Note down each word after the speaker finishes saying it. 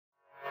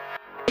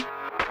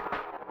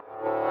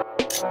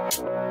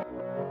Hi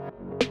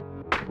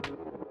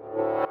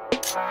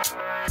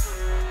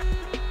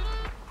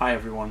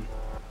everyone,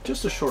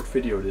 just a short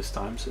video this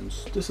time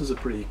since this is a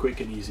pretty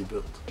quick and easy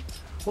build.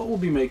 What we'll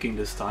be making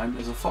this time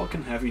is a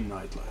Falcon Heavy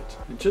nightlight,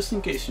 and just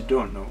in case you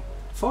don't know,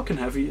 Falcon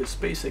Heavy is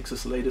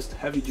SpaceX's latest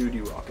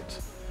heavy-duty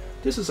rocket.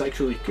 This is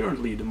actually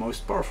currently the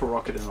most powerful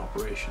rocket in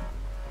operation.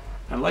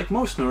 And like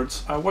most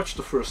nerds, I watched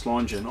the first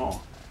launch in awe,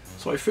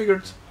 so I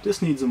figured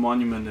this needs a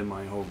monument in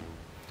my home.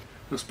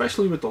 And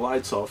especially with the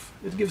lights off,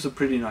 it gives a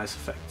pretty nice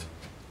effect.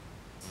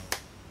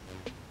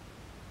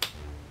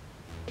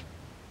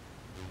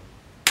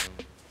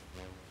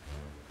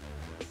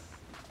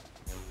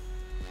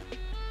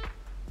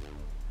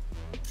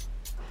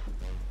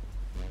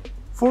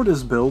 For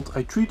this build,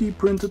 I 3D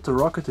printed the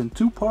rocket in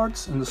 2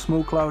 parts and the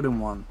smoke cloud in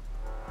 1.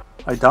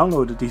 I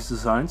downloaded these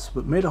designs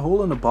but made a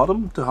hole in the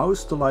bottom to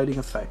house the lighting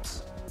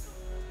effects.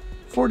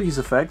 For these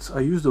effects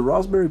I used the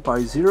Raspberry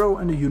Pi Zero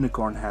and the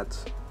unicorn head,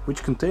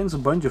 which contains a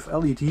bunch of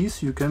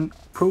LEDs you can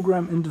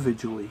program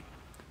individually.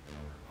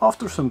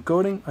 After some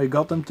coding I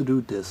got them to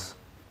do this.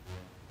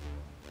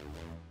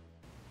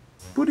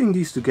 Putting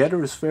these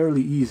together is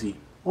fairly easy.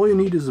 All you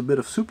need is a bit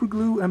of super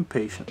glue and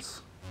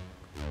patience.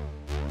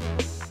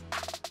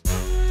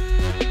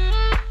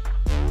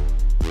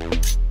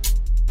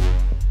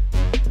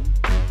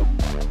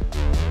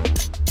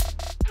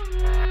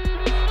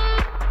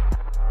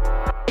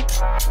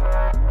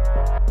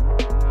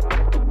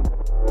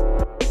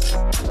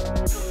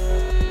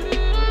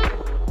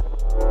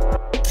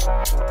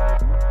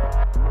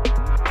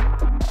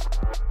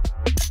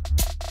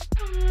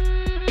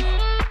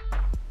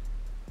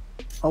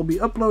 I'll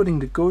be uploading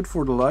the code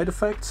for the light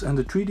effects and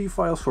the 3D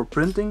files for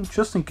printing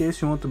just in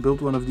case you want to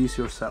build one of these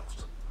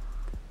yourselves.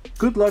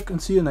 Good luck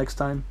and see you next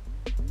time!